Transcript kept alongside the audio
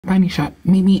Panisha,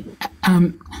 maybe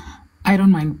I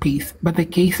don't mind peace, but the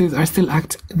cases are still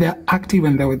they're active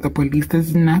and they're with the police.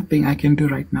 There's nothing I can do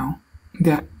right now.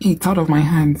 It's out of my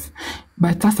hands.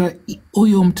 But sasa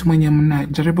huyo mtu mwenye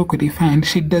mnajaribu kudefend,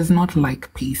 she does not like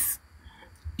peace.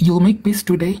 You'll make peace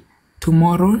today,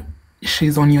 tomorrow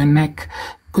she's on your neck.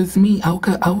 Because me,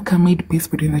 Auka made peace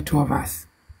between the two of us.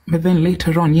 But then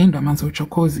later on, yeye ndo ameanza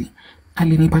uchokozi.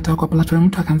 Alinipata kwa platform,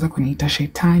 mtu akaanza kuniita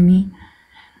shetani.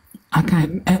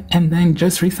 And then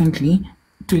just recently,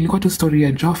 tulikuwa tu story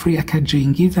ya Joffrey,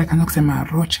 akajiingiza, akaanza kusema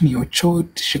Roch ni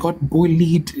Ochot, she got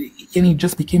bullied, and it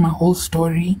just became a whole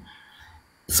story.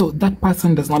 So that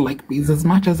person does not like peace. As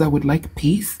much as I would like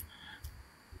peace,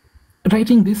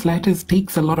 writing these letters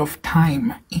takes a lot of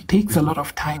time. It takes a lot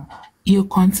of time. Your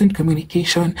constant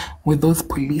communication with those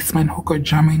policemen who got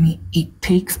Germany, it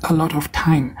takes a lot of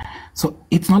time. So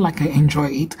it's not like I enjoy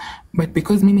it, but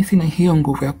because mimi sina hiyo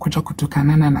nguvu ya kuja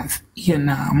kutukanana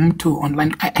na mtu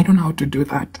online, I don't know how to do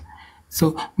that.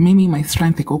 So mimi my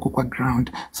strength iko huko kwa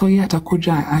ground. So yeye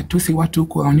atakuja atusi watu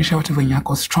huko, aonyesha watu venye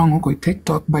ako strong huko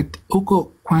TikTok, but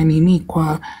huko kwa nini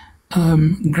kwa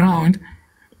ground,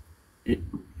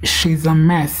 she's a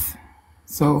mess.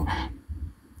 So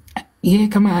yeah,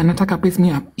 kama anataka peace,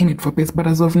 me up in it for peace, but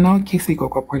as of now, kesi iko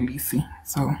kwa polisi.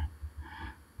 So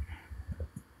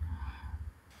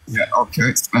yeah,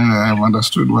 okay. I've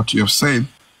understood what you have said.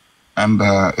 And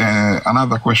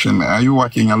another question: are you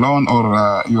working alone,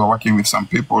 or you are working with some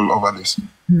people over this?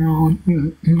 No,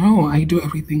 I do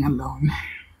everything alone.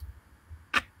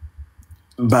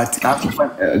 But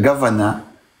governor,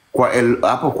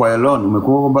 hapo kwa alone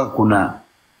umekuwa kwamba kuna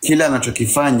kila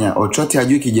anachokifanya Ochot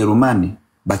hajui Kijerumani,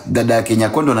 but dada yake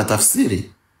Nyako ndo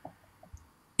anatafsiri.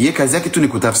 Yeye kazi yake tu ni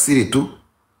kutafsiri tu,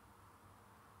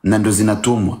 na ndo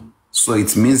zinatumwa. So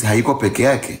it means haiko peke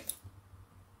yake.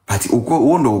 But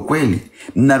huo ndo ukweli.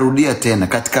 Narudia tena,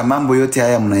 katika mambo yote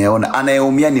haya mnayaona,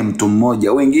 anayeumia ni mtu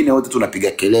mmoja, wengine wote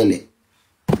tunapiga kelele.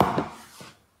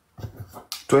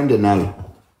 Twende nalo.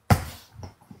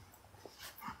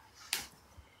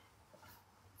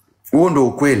 Huo ndo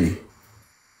ukweli.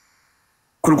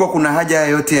 Kulikuwa kuna haja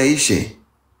yote yaishe.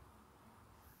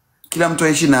 Kila mtu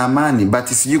aishi na amani, but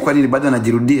sijui kwa nini bado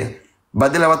anajirudia.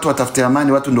 Badala watu watafute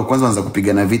amani, watu ndo kwanza wanaanza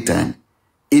kupigana vita yani.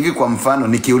 Hivi kwa mfano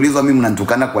nikiulizwa mimi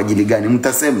mnanitukana kwa ajili gani,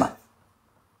 mtasema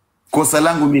kosa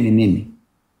langu mimi ni nini?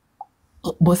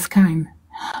 Boskan,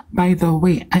 by the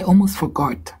way, I almost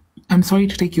forgot. I'm sorry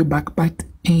to take you back, but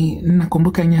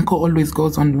nakumbuka Nyako always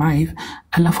goes on live,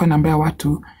 alafu anaambia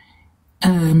watu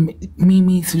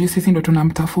mimi sijui sisi ndo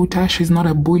tunamtafuta, she's not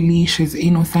a bully, she's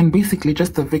innocent, basically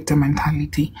just the victim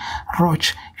mentality.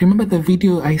 Roch, remember the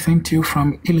video I sent to you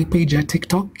from Ili page at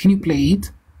TikTok? Can you play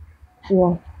it?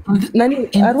 Yeah.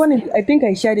 Arwan, I think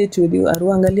I shared it with you.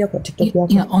 Arwangalia kwa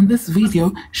TikTok. Yeah, on this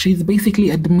video, she's basically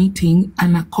admitting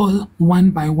and a call one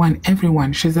by one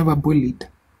everyone she's ever bullied.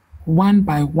 One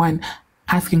by one,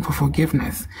 asking for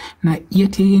forgiveness. Na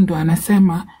yet yeye ndo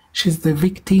anasema she's the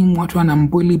victim, watu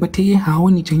wanambully, but yeye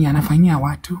haoni chenye anafanyia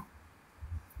watu.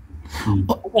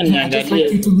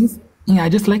 I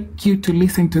just like you to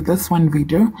listen to this one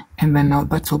video, and then now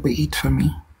that will be it for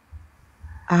me.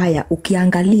 Aya,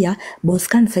 ukiangalia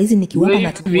Boskan saizi nikiwapa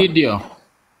na video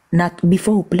na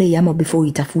before uplay ama before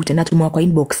itafute na tumwa kwa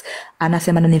inbox,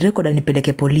 anasema na ni record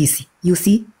anipeleke polisi. You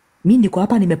see, mimi ndiko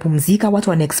hapa nimepumzika, watu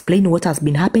wana explain what has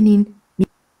been happening.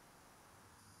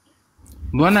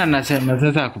 Mbona anasema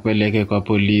sasa akupeleke kwa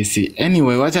polisi?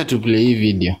 Anyway, wacha tu play hii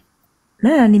video.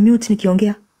 Na ni mute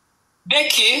nikiongea.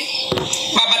 Becky,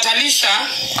 Baba Talisha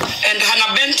and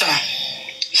Hannah Benta,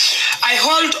 I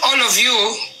hold all of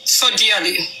you so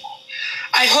dearly.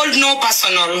 I hold no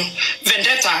personal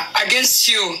vendetta against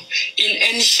you in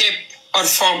any shape or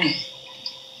form.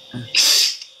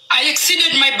 I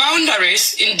exceeded my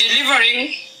boundaries in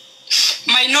delivering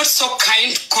my not so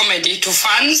kind comedy to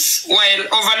fans while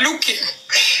overlooking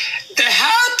the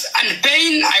hurt and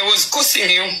pain I was causing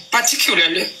you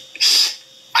particularly.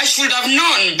 I should have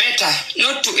known better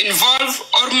not to involve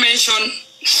or mention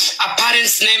a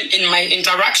parent's name in my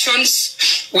interactions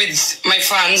with my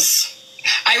fans.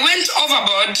 I went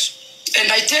overboard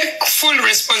and I take full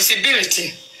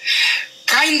responsibility.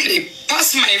 Kindly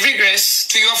pass my regrets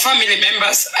to your family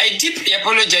members. I deeply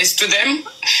apologize to them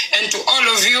and to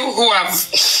all of you who have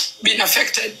been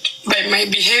affected by my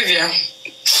behavior.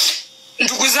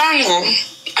 Ndugu zangu,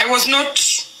 I was not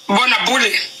born a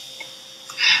bully.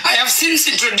 I have since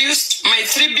introduced my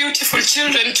 3 beautiful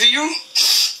children to you,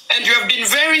 and you have been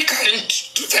very kind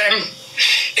to them.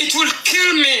 It will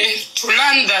kill me to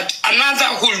learn that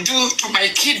another will do to my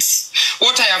kids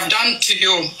what I have done to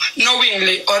you,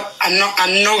 knowingly or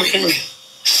unknowingly.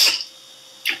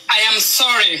 I am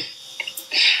sorry.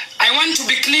 I want to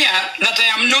be clear that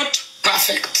I am not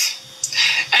perfect.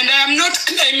 And I am not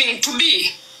claiming to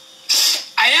be.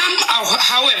 I am,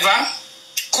 however,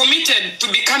 committed to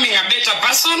becoming a better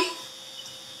person.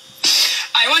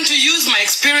 I want to use my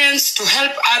experience to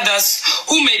help others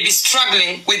who may be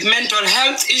struggling with mental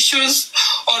health issues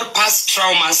or past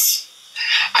traumas.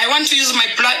 I want to use my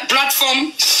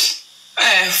platform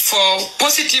for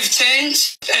positive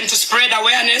change and to spread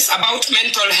awareness about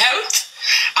mental health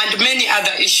and many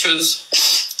other issues.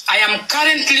 I am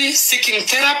currently seeking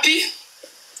therapy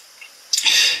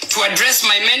to address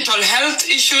my mental health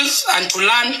issues and to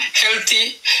learn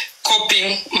healthy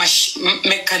coping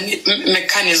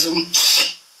mechanism.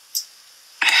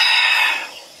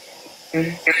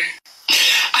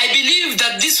 I believe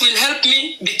that this will help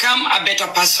me become a better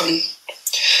person.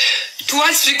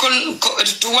 Towards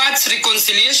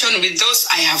reconciliation with those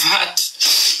I have hurt,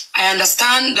 I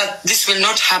understand that this will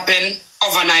not happen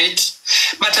overnight,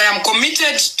 but I am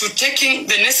committed to taking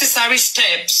the necessary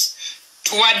steps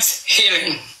towards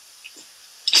healing.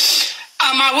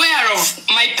 I'm aware of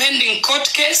my pending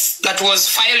court case that was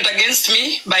filed against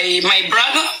me by my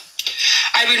brother.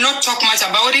 I will not talk much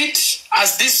about it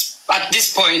at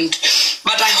this point,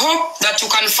 but I hope that you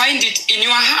can find it in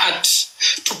your heart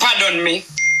to pardon me.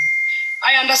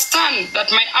 I understand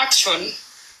that my action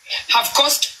have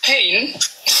caused pain,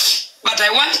 but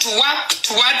I want to work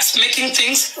towards making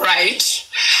things right.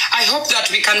 I hope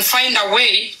that we can find a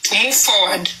way to move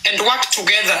forward and work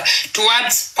together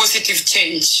towards positive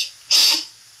change.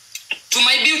 To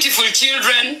my beautiful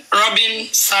children, Robin,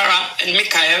 Sarah, and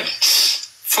Michael,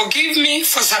 forgive me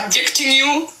for subjecting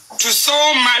you to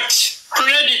so much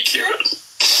ridicule.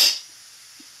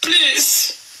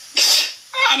 Please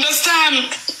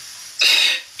understand.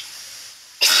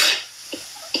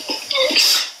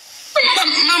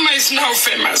 Mama is now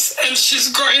famous and she's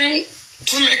going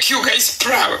to make you guys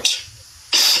proud.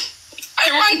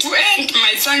 I want to end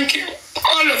my thanking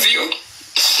all of you.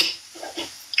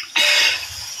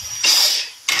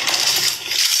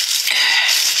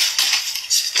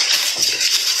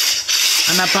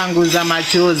 Anapanguza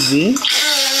machozi.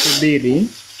 Subiri.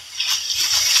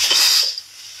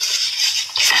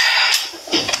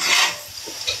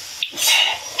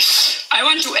 I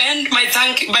want to end by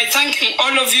thanking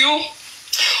all of you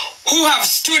who have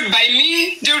stood by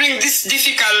me during this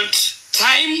difficult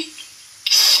time.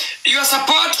 Your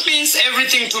support means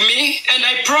everything to me, and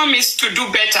I promise to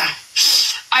do better.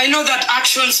 I know that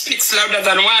action speaks louder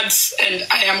than words, and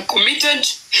I am committed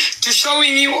to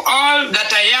showing you all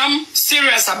that I am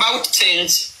serious about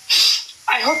change.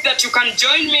 I hope that you can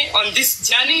join me on this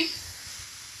journey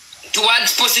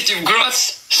towards positive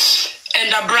growth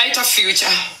and a brighter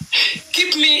future.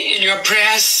 Keep me in your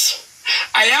prayers.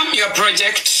 I am your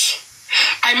project.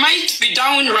 I might be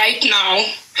down right now,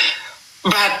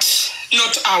 but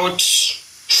not out.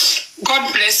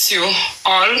 God bless you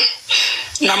all.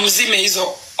 Namzime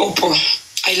hizo opo.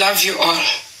 I love you all.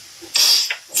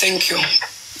 Thank you.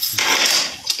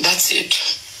 That's it.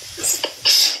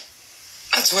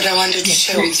 That's what I wanted to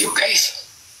share with you guys.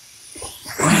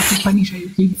 Panisha, you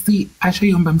can see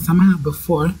Ashayomba msamaha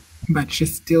before, but she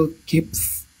still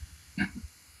keeps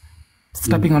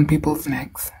stepping on people's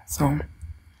necks. So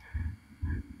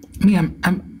me,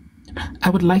 I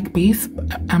would like peace,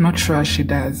 but I'm not sure she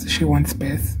does. She wants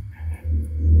peace.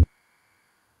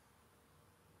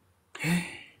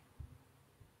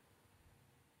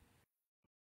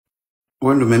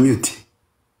 Wando umemute?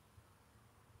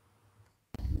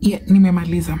 Yeah,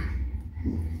 nimemaliza.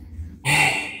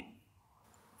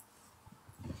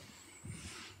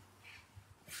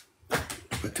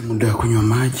 Pate muda wa kunywa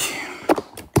maji.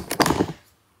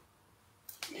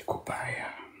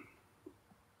 Nikubaya.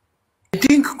 I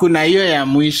think kuna hiyo ya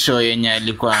mwisho yenye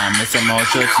alikuwa amesema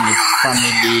Ochot ni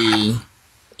family.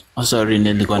 Oh sorry,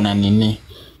 nilikuwa na nini?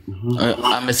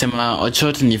 Amesema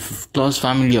Ochot ni close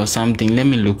family or something. Let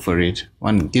me look for it.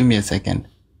 Give me a second.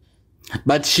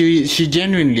 But she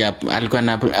genuinely alikuwa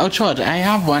na Ochot, I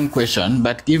have one question,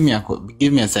 but give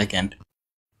me a second.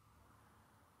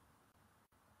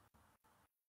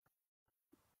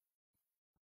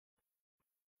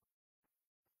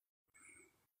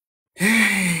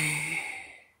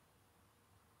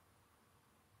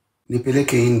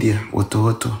 Nipeleke India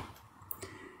woto.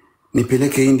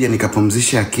 Nipeleke India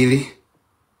nikapumzishe akili.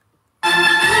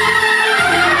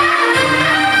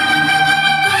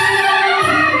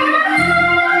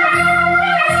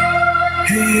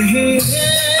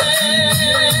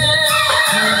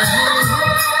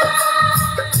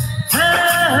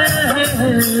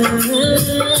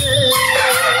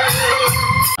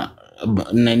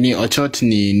 nani Ochot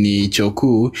ni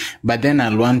choku, but then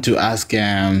I'll want to ask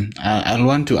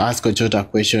Ochot a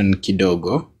question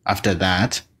kidogo after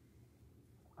that.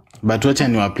 But wacha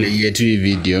niwaplay yetu hii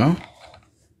video.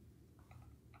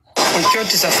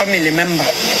 Ochot is a family member.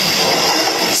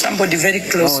 Somebody very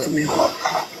close to me.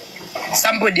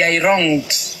 Somebody I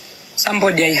wronged.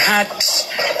 Somebody I hurt.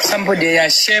 Somebody I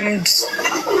ashamed.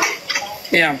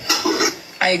 Yeah.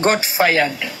 I got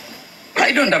fired.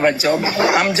 I don't have a job.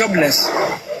 I'm jobless.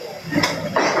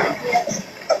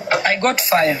 I got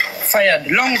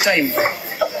fired long time.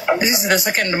 This is the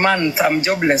second month I'm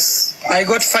jobless. I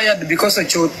got fired because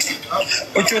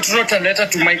Ochot wrote a letter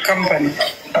to my company.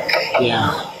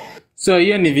 Yeah. So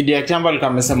hiyo ni video ya kitambo alikuwa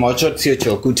amesema Ochot sio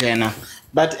choku tena.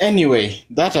 But anyway,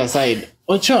 that aside,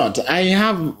 Ochot, I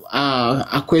have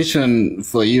a question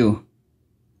for you.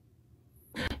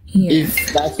 Yes.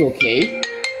 If that's okay.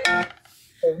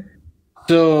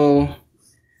 So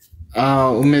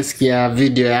umesikia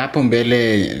video ya hapo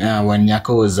mbele when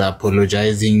Nyako was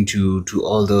apologizing to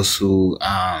all those who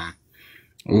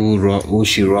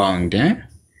she wronged, eh?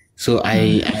 So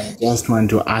I just want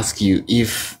to ask you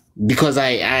if, because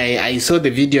I saw the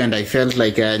video and I felt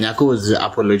like Nyako was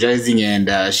apologizing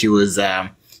and she was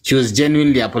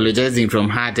genuinely apologizing from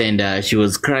heart and she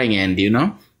was crying, and you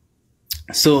know.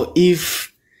 So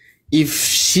if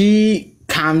she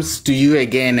comes to you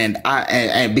again and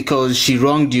because she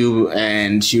wronged you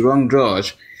and she wronged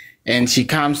Josh, and she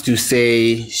comes to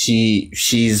say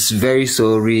she's very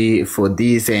sorry for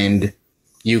this and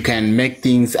you can make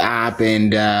things up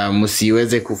and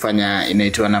musiweze kufanya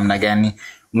inaitwa namna gani,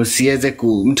 musiweze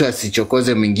mtu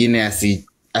asichokoze mwingine,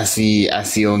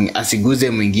 asiguze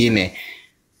mwingine,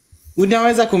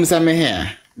 unaweza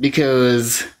kumsamehea?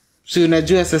 Because si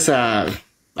unajua sasa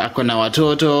akona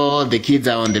watoto, the kids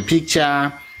are on the picture.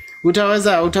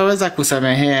 Utaweza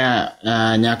kusamehea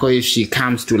Nyako if she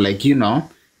comes to, like, you know,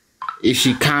 if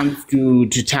she comes to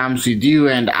terms with you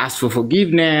and ask for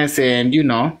forgiveness and, you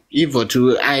know, evil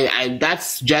to I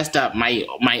that's just my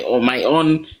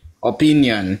own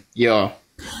opinion. Yeah.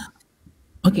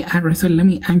 Okay, Ara, so let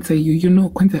me answer you. You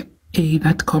know,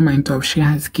 that comment of she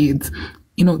has kids,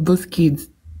 you know, those kids,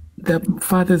 the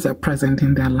fathers are present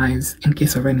in their lives in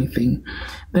case of anything.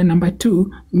 Then number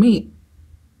two,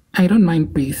 I don't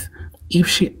mind peace. If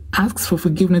she asks for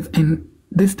forgiveness and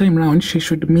this time round she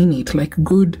should mean it, like a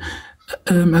good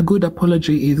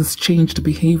apology is changed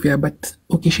behavior. But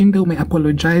ukishinda may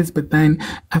apologize, but then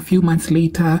a few months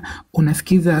later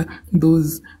unasikiza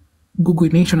those Google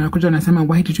Nation wanakuja wanasema,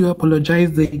 why did you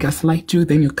apologize? They gaslight you,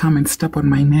 then you come and step on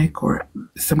my neck or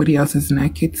somebody else's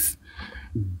neck. It's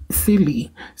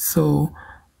silly. So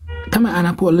kama an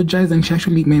apologize and she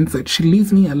actually means that she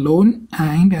leaves me alone,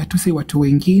 aende atusi watu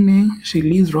wengine, she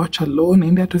leaves Roch alone,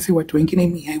 aende atusi watu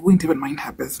wengine, I wouldn't even mind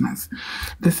her business.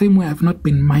 The same way I've not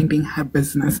been minding her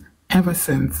business ever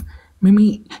since.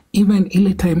 Maybe even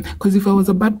ile time, because if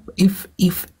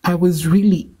I was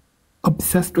really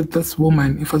obsessed with this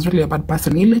woman, if I was really a bad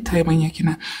person, ile time when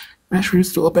yakina Rash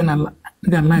used to open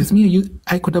their lives,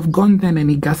 I could have gone then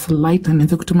and gaslight and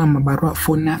kutuma mabarua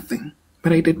for nothing,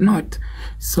 but I did not.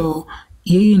 So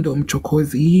yeye ndo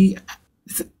mchokozi.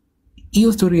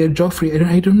 Hiyo story ya Joffrey,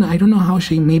 I don't know how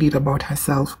she made it about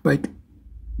herself, but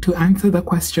to answer the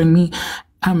question,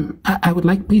 I would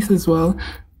like peace as well,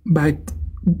 but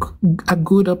a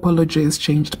good apology has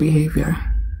changed behavior.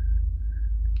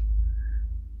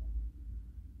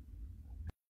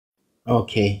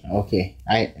 Okay.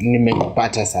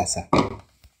 Nimepata sasa.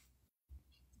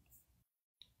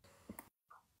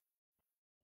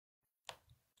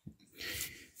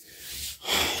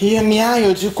 Hiyo ni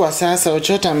hayo tu kwa sasa.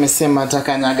 Ochot amesema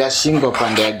atakanyaga shingo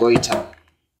pande ya Goita.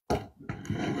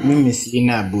 Mimi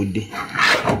sina budi.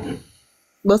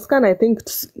 Boscan, I think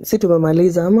si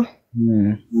tumemaliza ama?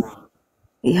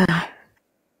 Yeah.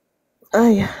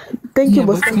 Aya. Thank you,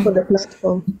 Boscan, for the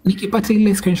platform. Nikipata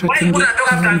ile screenshot nyingine. Unatoka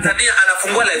Tanzania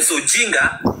anafungua live so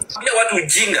jinga, pia watu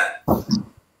jinga.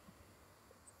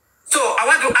 So I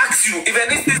want to ask you,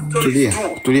 even if this story is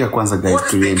true, tulia kwanza guys,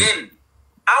 tulia.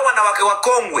 Hawa wanawake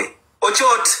wakongwe,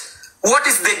 Ochot, what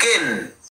is the gain?